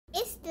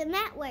the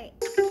network.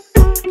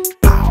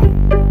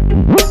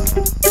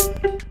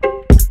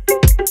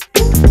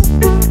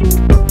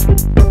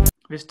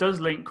 This does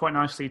link quite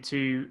nicely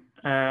to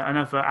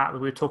another app that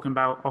we were talking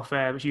about off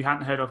air, which you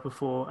hadn't heard of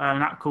before,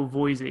 an app called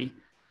Voisey,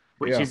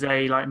 which is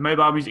a like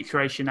mobile music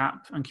creation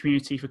app and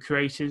community for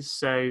creators.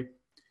 So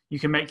you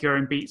can make your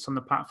own beats on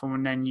the platform,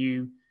 and then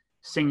you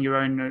sing your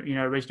own,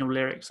 original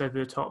lyrics over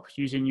the top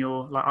using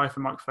your like iPhone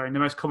microphone. The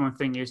most common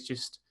thing is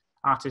just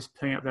artists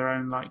putting up their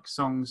own like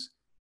songs,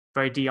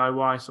 very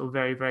DIY, sort of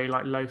very, very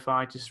like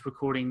lo-fi, just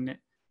recording it,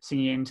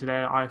 singing it into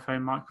their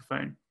iPhone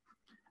microphone.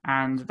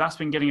 And that's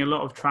been getting a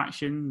lot of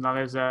traction. Like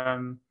there's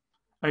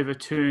over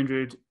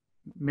 200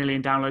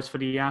 million downloads for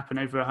the app and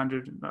over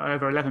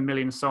 11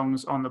 million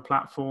songs on the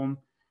platform.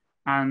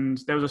 And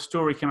there was a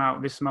story came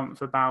out this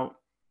month about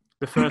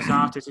the first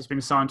artist has been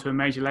signed to a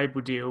major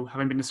label deal,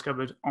 having been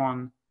discovered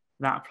on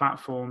that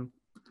platform.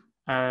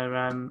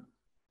 A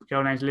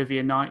girl named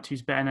Olivia Knight,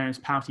 who's better known as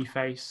Pouty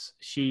Face.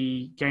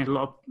 She gained a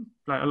lot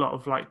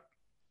of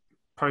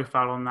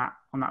profile on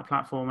that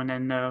platform, and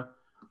then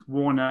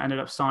Warner ended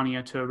up signing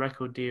her to a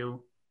record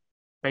deal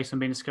based on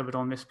being discovered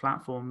on this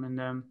platform.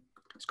 And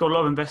it's got a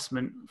lot of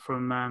investment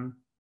from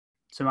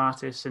some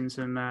artists and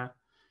some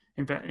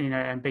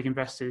and big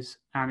investors,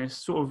 and it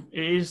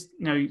is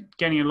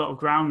gaining a lot of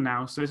ground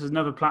now. So this is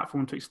another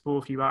platform to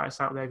explore for you artists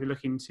out there if you're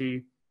looking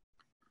to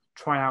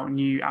try out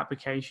new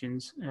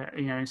applications.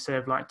 Instead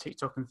of like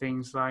TikTok and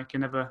things, like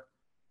another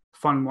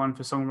fun one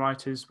for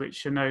songwriters,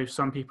 which I know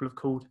some people have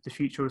called the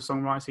future of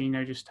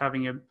songwriting. Just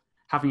having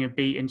a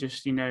beat and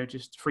just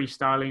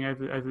freestyling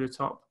over the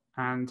top,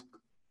 and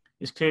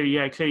it's clearly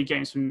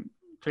getting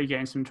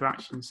some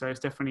traction. So it's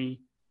definitely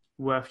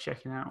worth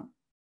checking out.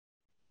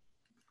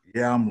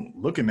 Yeah, I'm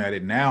looking at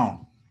it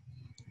now.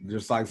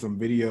 Just like some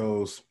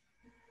videos,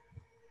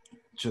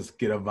 just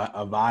get a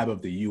vibe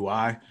of the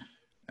UI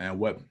and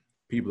what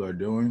people are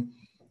doing.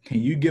 Can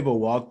you give a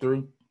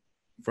walkthrough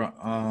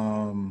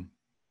from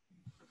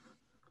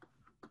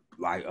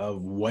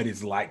of what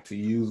it's like to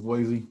use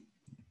Voisey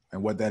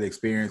and what that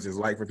experience is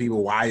like for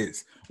people? Why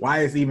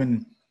it's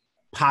even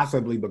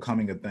possibly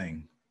becoming a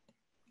thing?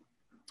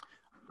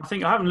 I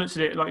think I haven't looked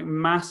at it like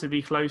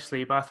massively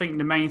closely, but I think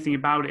the main thing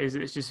about it is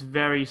it's just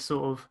very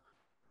sort of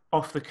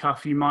off the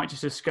cuff. You might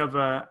just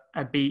discover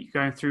a beat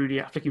flicking through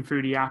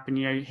the app, and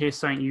hear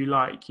something you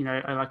like,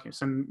 I like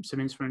some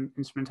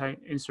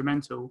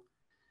instrumental,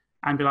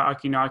 and be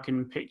like, I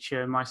can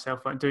picture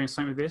myself like doing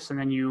something with this, and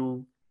then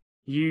you'll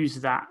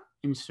use that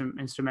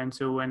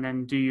instrumental and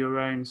then do your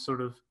own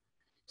sort of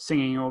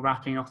singing or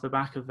rapping off the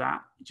back of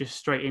that, just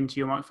straight into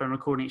your microphone,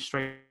 recording it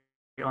straight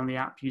on the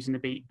app using the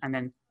beat, and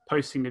then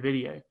posting the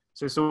video.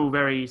 So it's all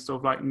very sort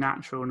of like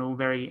natural and all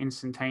very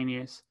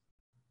instantaneous.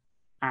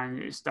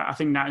 And I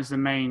think that is the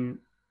main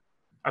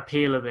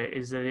appeal of it,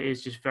 is that it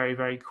is just very,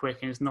 very quick,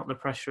 and it's not the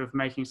pressure of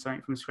making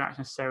something from scratch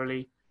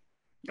necessarily.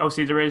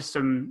 Obviously, there is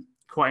some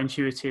quite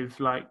intuitive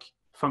like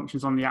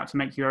functions on the app to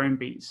make your own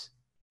beats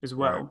as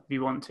well, right, if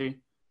you want to,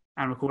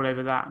 and record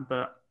over that.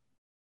 But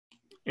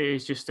it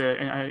is just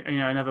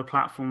another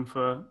platform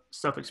for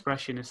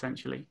self-expression,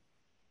 essentially.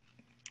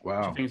 Wow.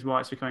 Which I think is why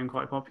it's becoming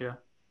quite popular.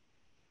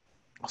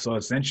 So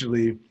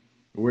essentially,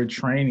 we're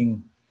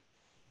training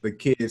the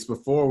kids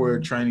before we're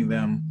training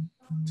them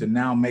to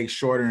now make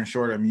shorter and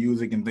shorter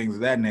music and things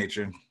of that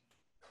nature.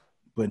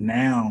 But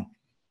now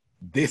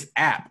this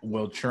app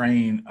will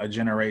train a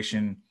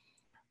generation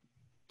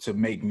to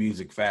make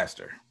music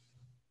faster.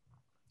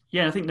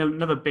 Yeah, I think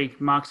another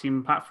big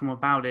marketing platform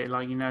about it,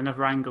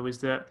 another angle, is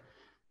that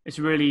it's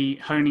really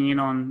honing in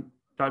on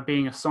like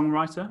being a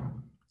songwriter.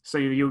 So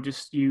you'll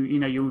just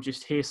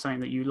hear something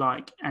that you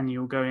like, and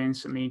you'll go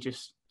instantly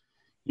just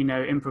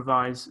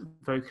improvise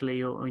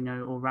vocally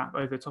or rap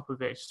over the top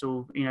of it, just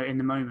all in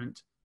the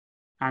moment,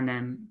 and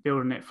then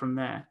building it from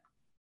there.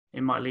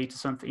 It might lead to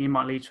something. It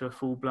might lead to a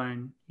full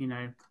blown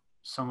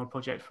song or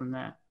project from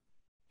there.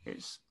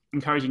 It's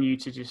encouraging you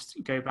to just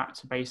go back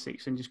to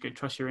basics and just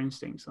trust your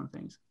instincts on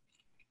things.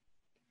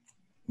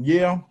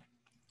 Yeah,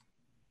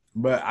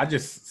 but I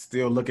just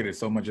still look at it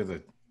so much as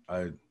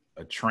a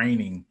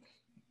training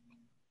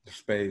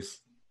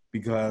space,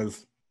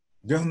 because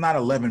there's not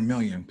 11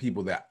 million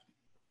people that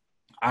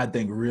I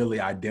think really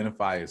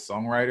identify as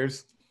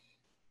songwriters.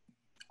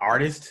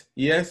 Artists,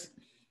 yes,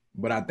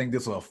 but I think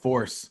this will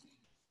force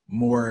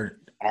more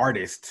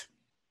artists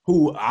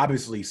who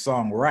obviously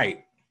songwrite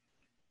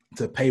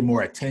to pay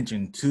more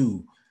attention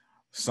to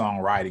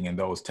songwriting and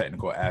those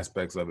technical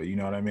aspects of it. You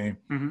know what I mean?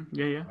 Mm-hmm.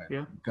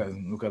 Yeah.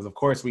 Because of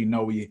course we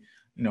know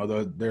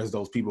there's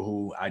those people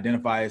who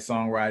identify as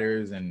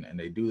songwriters and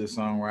they do the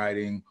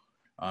songwriting.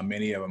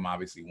 Many of them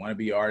obviously want to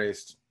be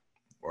artists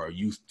or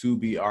used to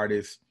be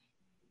artists.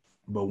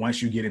 But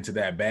once you get into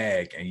that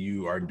bag and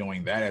you are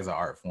doing that as an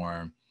art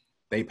form,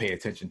 they pay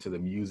attention to the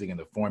music and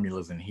the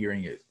formulas and hear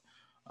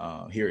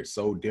it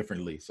so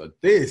differently. So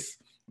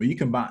when you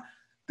combine,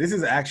 this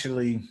is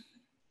actually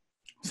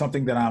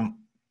something that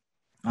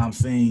I'm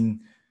seeing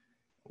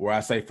where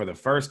I say for the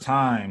first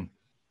time,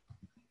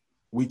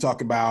 we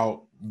talk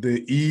about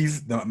the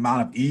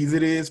amount of ease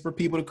it is for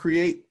people to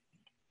create.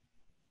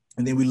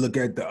 And then we look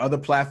at the other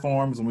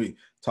platforms and we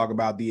talk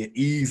about the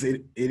ease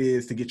it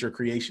is to get your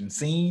creation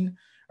seen.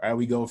 Right?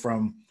 We go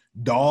from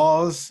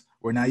DAWs,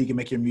 where now you can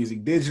make your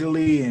music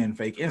digitally and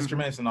fake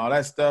instruments and all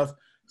that stuff.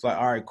 It's like,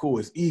 all right, cool.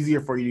 It's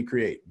easier for you to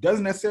create.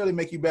 Doesn't necessarily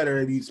make you better,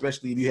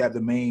 especially if you have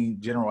the main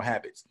general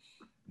habits.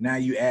 Now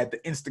you add the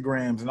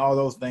Instagrams and all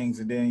those things,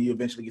 and then you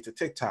eventually get to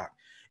TikTok.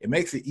 It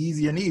makes it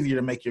easier and easier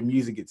to make your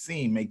music get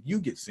seen, make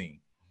you get seen.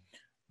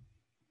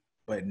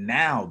 But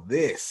now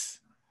this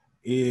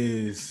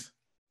is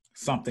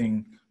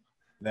something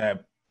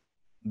that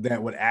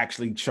would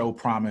actually show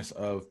promise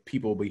of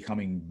people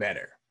becoming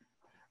better,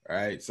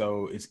 right?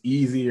 So it's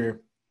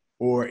easier,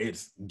 or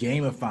it's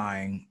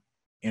gamifying,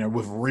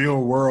 with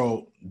real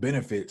world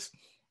benefits,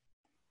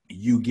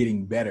 you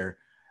getting better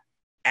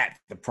at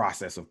the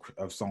process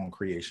of song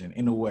creation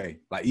in a way,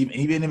 like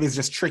even if it's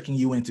just tricking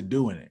you into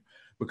doing it,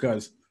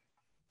 because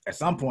at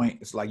some point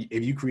it's like,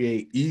 if you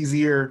create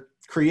easier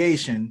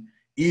creation,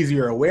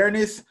 easier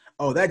awareness,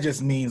 oh, that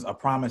just means a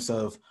promise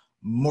of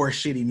more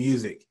shitty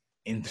music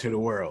into the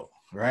world,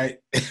 right?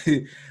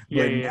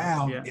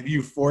 Now if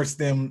you force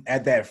them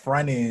at that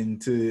front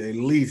end to at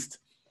least,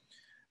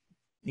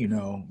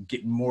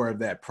 get more of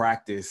that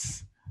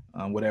practice,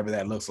 whatever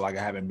that looks like.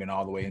 I haven't been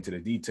all the way into the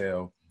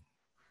detail.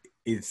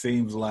 It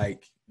seems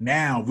like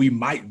now we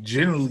might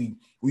truly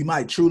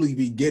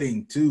be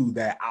getting to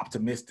that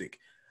optimistic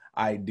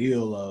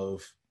ideal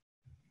of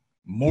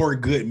more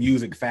good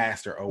music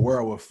faster, a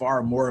world with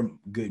far more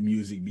good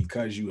music,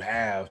 because you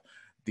have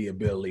the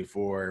ability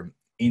for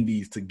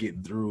indies to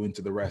get through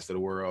into the rest of the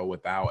world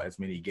without as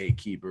many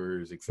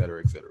gatekeepers, et cetera,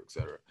 et cetera, et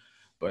cetera.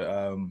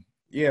 But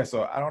yeah,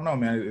 so I don't know,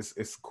 man.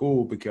 It's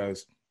cool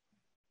because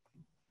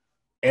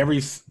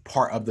every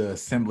part of the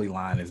assembly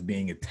line is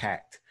being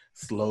attacked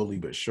slowly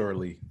but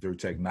surely through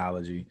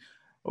technology,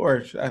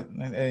 or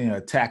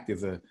attacked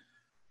is a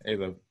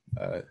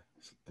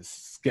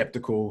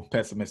skeptical,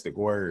 pessimistic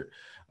word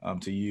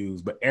to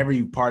use, but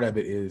every part of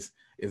it is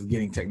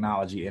getting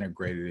technology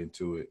integrated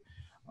into it.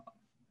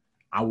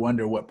 I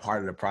wonder what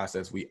part of the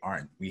process we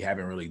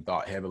haven't really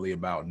thought heavily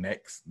about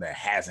next, that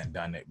hasn't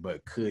done it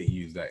but could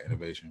use that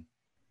innovation.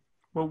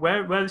 Well,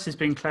 where this has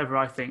been clever,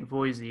 I think,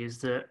 Voisey, is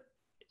that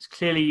it's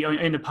clearly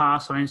in the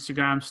past on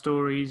Instagram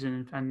stories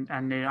and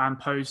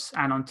posts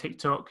and on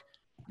TikTok,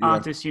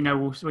 artists,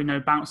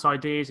 will bounce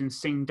ideas and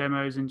sing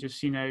demos and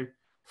just,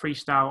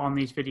 freestyle on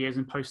these videos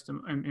and post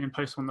them and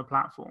post them on the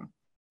platform.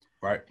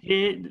 Right.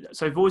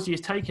 So Voisey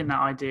has taken that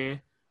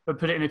idea but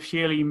put it in a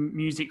purely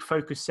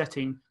music-focused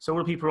setting. So all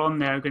the people on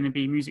there are going to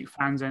be music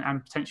fans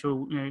and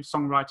potential,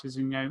 songwriters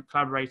and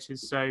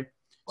collaborators. So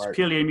it's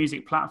purely a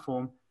music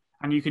platform,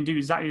 and you can do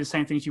exactly the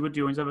same things you would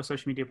do on these other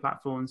social media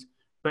platforms,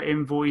 but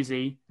in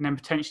Voisey, and then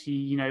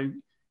potentially,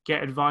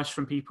 get advice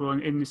from people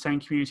in the same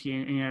community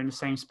and in the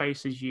same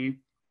space as you,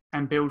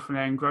 and build from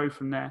there and grow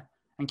from there,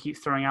 and keep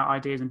throwing out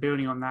ideas and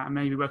building on that, and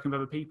maybe working with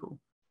other people.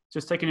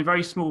 Just taking a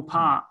very small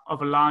part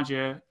of a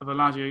larger,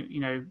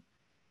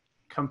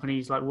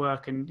 companies like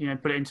work and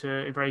put it into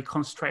a very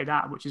concentrated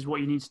app, which is what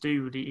you need to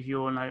do really if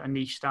you're a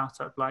niche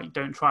startup. Like,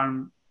 don't try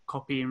and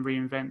copy and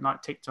reinvent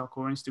like TikTok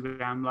or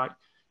Instagram. Like,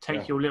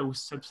 take your little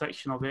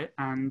subsection of it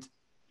and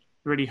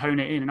really hone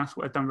it in, and that's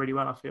what I've done really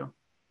well, I feel.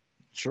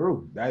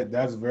 True.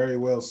 That's very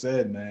well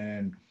said,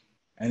 man.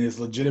 And it's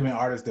legitimate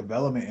artist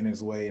development in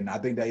its way, and I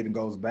think that even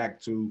goes back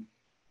to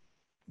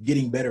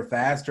getting better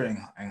faster and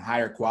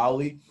higher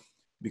quality,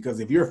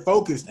 because if you're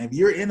focused and if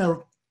you're in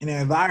an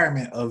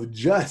environment of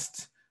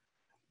just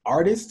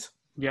artists,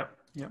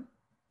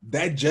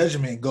 that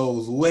judgment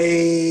goes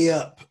way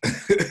up.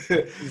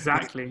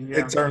 Exactly.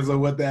 In terms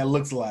of what that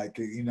looks like,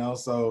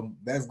 so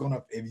that's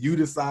gonna, if you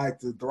decide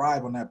to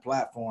thrive on that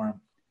platform,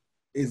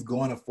 it's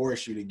going to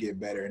force you to get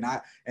better.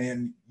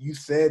 And you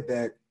said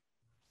that,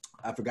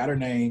 I forgot her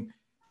name,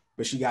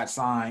 but she got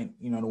signed,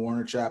 to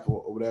Warner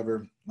Chappell or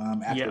whatever,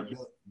 after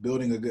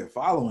building a good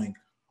following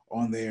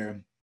on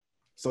there.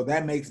 So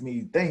that makes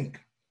me think,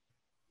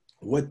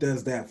 what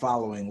does that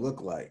following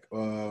look like?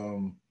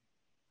 What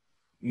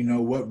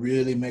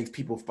really makes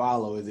people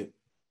follow? Is it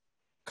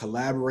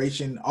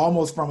collaboration,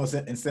 almost from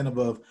an incentive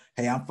of,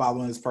 hey, I'm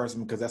following this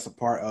person because that's a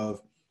part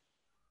of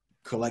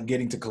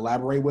getting to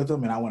collaborate with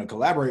them, and I want to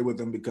collaborate with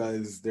them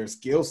because their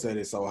skill set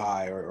is so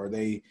high, or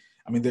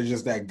they're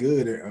just that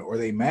good, or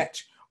they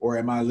match? Or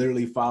am I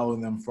literally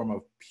following them from a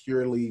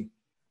purely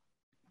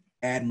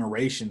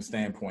admiration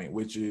standpoint,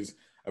 which is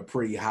a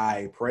pretty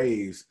high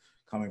praise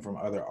coming from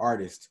other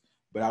artists?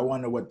 But I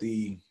wonder what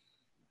the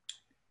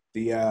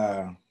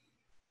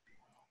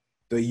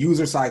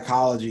user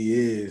psychology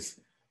is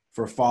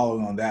for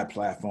following on that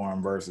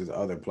platform versus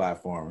other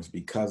platforms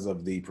because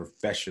of the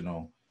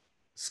professional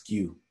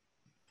skew.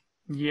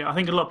 Yeah, I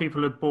think a lot of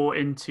people have bought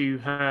into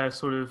her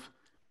sort of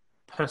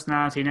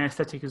personality and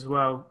aesthetic as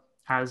well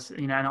as,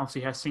 and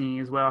obviously her singing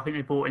as well. I think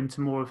they bought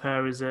into more of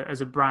her as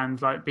a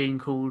brand, like being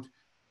called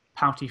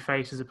Pouty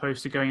Face as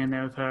opposed to going in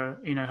there with her,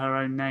 her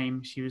own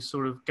name. She was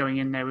sort of going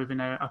in there within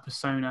a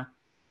persona,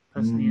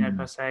 per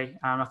se.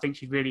 I think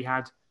she really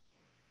had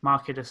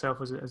market herself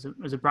as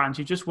a brand.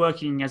 She's just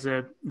working I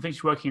think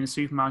she's working in a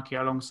supermarket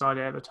alongside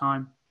it at the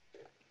time.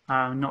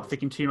 Not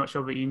thinking too much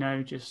of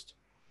it, just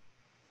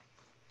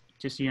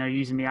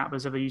using the app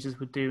as other users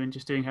would do and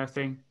just doing her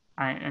thing,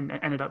 and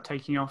ended up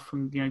taking off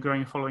from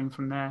growing a following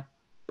from there.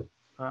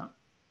 But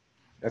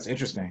that's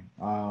interesting.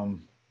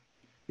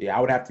 Yeah, I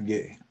would have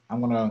to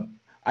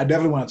I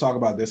definitely want to talk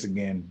about this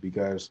again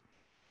because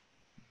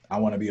I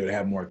want to be able to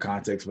have more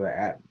context for the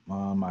app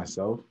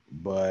myself.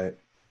 But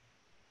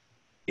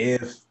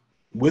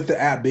with the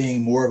app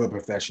being more of a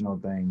professional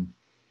thing,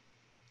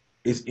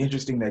 it's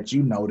interesting that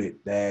you noted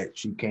that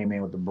she came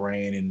in with the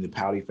brand and the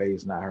pouty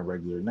face, not her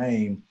regular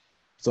name.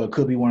 So it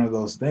could be one of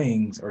those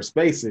things or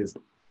spaces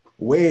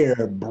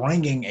where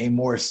bringing a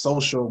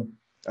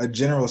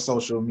general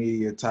social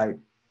media type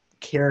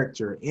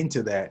character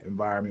into that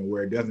environment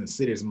where it doesn't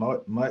sit as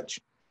much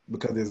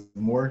because it's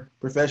more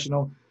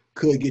professional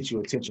could get you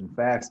attention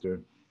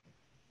faster,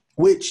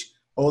 which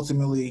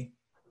ultimately,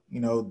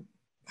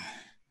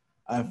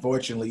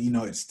 unfortunately,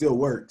 it still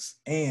works,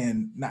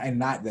 and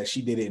not that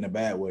she did it in a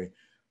bad way,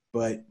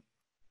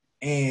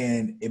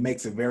 and it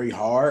makes it very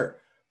hard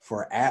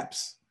for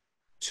apps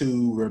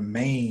to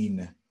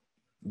remain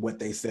what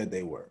they said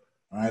they were.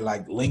 All right,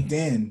 like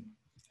LinkedIn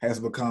has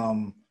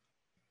become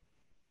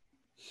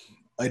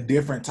a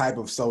different type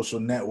of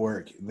social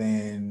network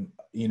than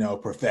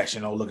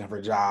professional looking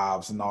for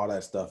jobs and all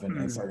that stuff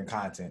and certain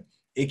content.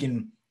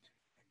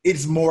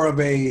 It's more of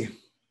it's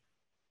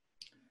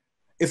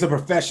a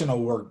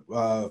professional work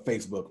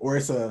Facebook, or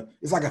it's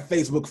like a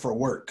Facebook for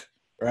work,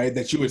 right?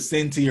 That you would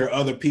send to your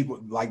other people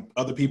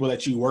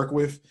that you work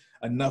with.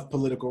 Enough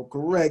political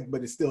correct,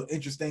 but it's still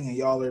interesting, and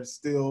y'all are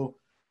still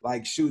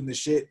like shooting the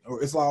shit.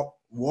 Or it's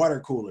all water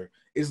cooler.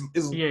 It's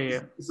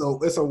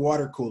a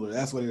water cooler.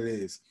 That's what it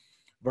is.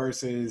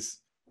 Versus,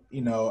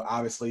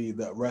 obviously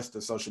the rest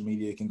of social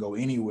media can go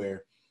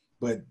anywhere,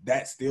 but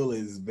that still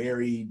is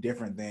very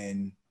different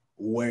than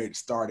where it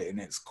started and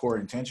its core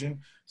intention.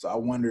 So I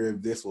wonder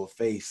if this will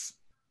face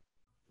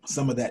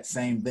some of that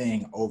same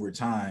thing over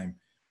time,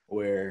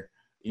 where,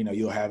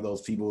 you'll have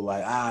those people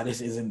like,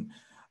 this isn't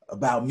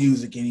about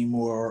music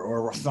anymore,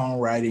 or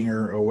songwriting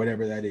or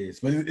whatever that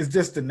is. But it's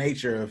just the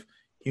nature of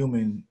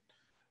humans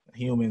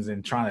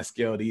and trying to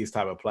scale these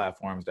type of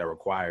platforms that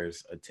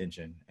requires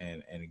attention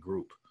and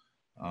group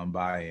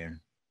buy-in.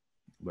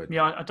 But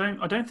yeah, I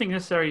don't think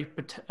necessarily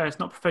it's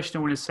not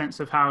professional in a sense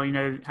of how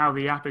how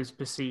the app is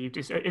perceived.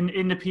 It's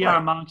in the PR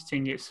and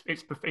marketing, it's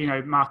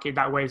marketed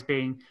that way as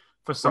being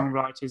for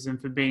songwriters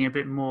and for being a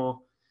bit more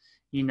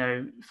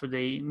for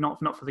the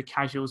not for the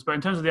casuals. But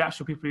in terms of the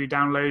actual people who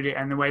download it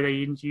and the way they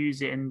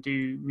use it and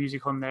do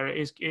music on there,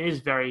 it is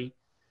very,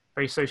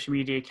 very social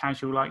media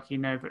casual, like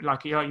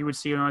like you would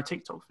see on a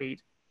TikTok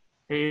feed.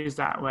 It is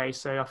that way.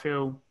 So I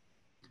feel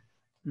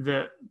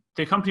that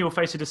the company will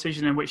face a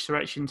decision in which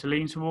direction to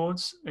lean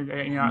towards,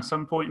 at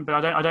some point.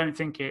 But I don't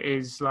think it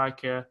is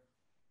like a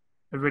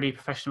really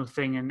professional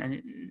thing, and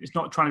it's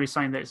not trying to be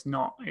something that it's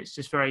not. It's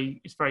just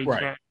very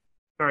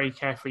very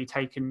carefully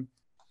taken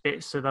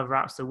bits of other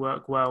apps that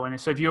work well. And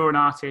so if you're an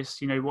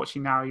artist,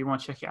 watching now, you want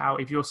to check it out.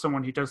 If you're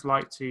someone who does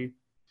like to,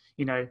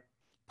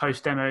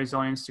 post demos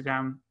on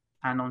Instagram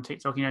and on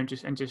TikTok,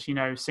 just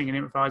sing and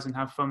improvise and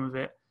have fun with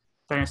it,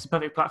 then it's the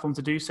perfect platform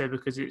to do so,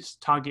 because it's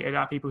targeted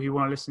at people who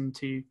want to listen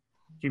to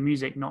your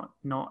music,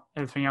 not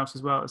everything else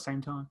as well at the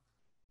same time.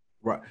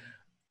 Right.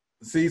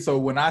 See, so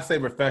when I say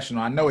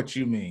professional, I know what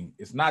you mean.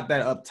 It's not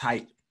that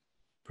uptight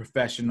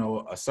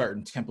professional, a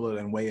certain template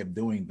and way of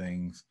doing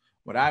things.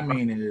 What I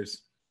mean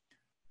is,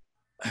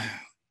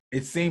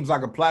 it seems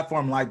like a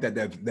platform like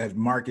that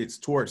markets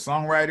towards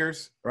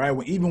songwriters, right?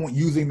 Even when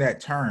using that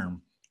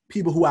term,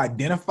 people who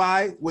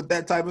identify with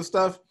that type of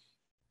stuff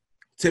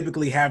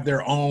typically have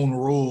their own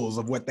rules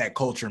of what that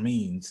culture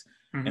means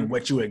and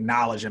what you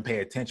acknowledge and pay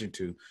attention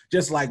to.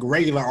 Just like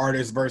regular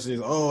artists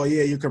versus, oh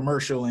yeah, you're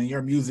commercial and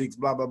your music's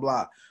blah, blah,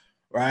 blah,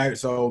 right?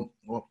 So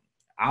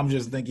I'm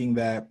just thinking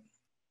that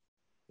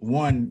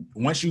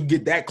once you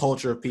get that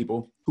culture of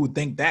people who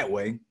think that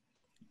way,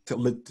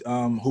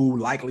 who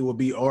likely will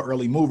be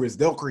early movers,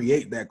 they'll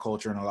create that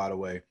culture in a lot of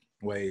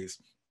ways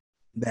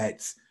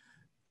that's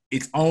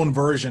its own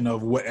version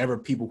of whatever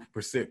people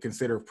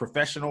consider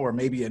professional, or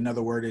maybe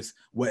another word is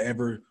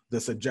whatever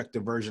the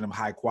subjective version of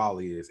high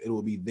quality is. It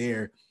will be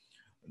their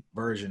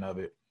version of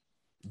it.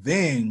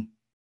 Then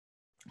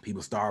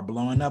people start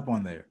blowing up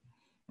on there,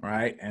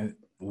 right? And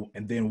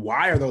then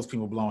why are those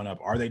people blowing up?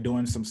 Are they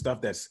doing some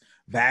stuff that's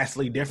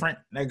vastly different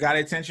that got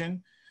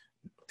attention?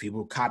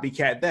 People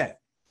copycat that.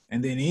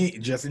 And then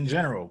just in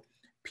general,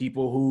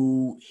 people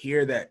who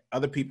hear that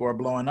other people are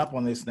blowing up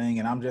on this thing,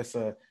 and I'm just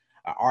an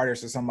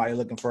artist or somebody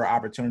looking for an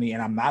opportunity,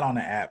 and I'm not on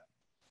the app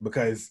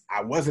because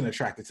I wasn't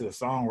attracted to the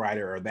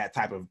songwriter or that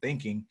type of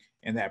thinking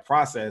in that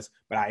process,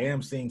 but I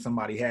am seeing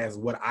somebody has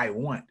what I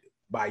want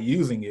by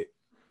using it.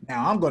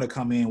 Now I'm going to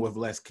come in with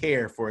less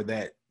care for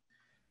that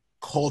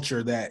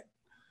culture that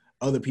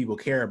other people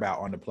care about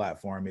on the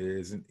platform.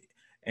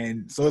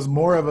 And so it's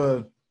more of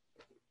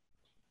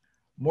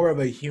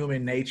a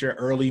human nature,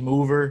 early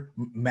mover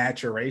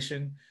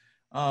maturation,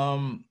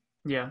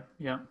 Yeah.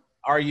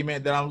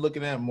 Argument that I'm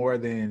looking at more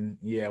than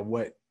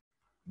what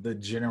the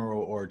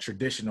general or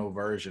traditional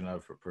version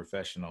of a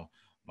professional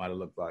might have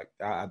looked like.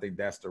 I think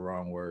that's the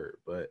wrong word,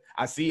 but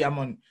I'm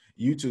on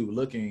YouTube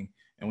looking,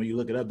 and when you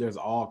look it up, there's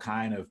all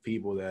kind of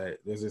people that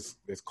there's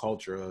this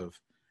culture of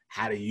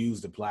how to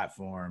use the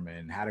platform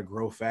and how to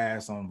grow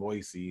fast on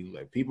Voisey.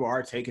 Like, people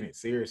are taking it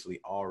seriously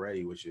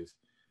already, which is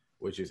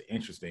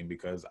interesting,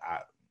 because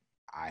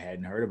I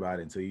hadn't heard about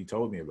it until you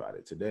told me about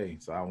it today.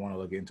 So I want to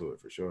look into it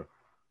for sure.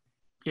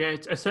 Yeah,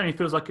 it certainly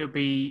feels like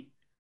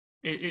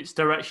its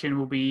direction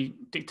will be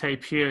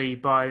dictated purely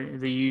by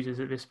the users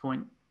at this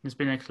point. There's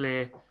been a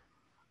clear,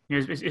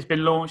 it's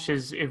been launched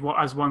as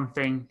one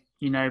thing,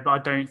 but I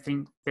don't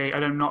think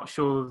I'm not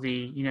sure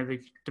the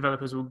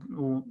developers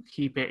will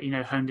keep it,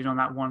 honed in on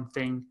that one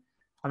thing.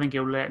 I think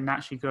it'll let it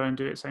naturally go and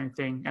do its own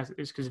thing, as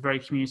it's because it's a very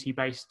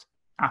community-based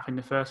app in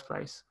the first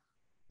place.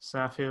 So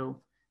I feel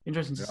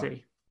interesting to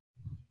see.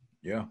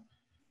 Yeah.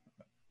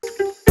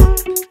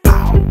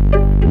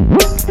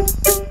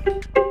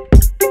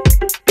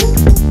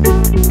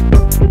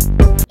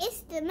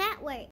 It's the network.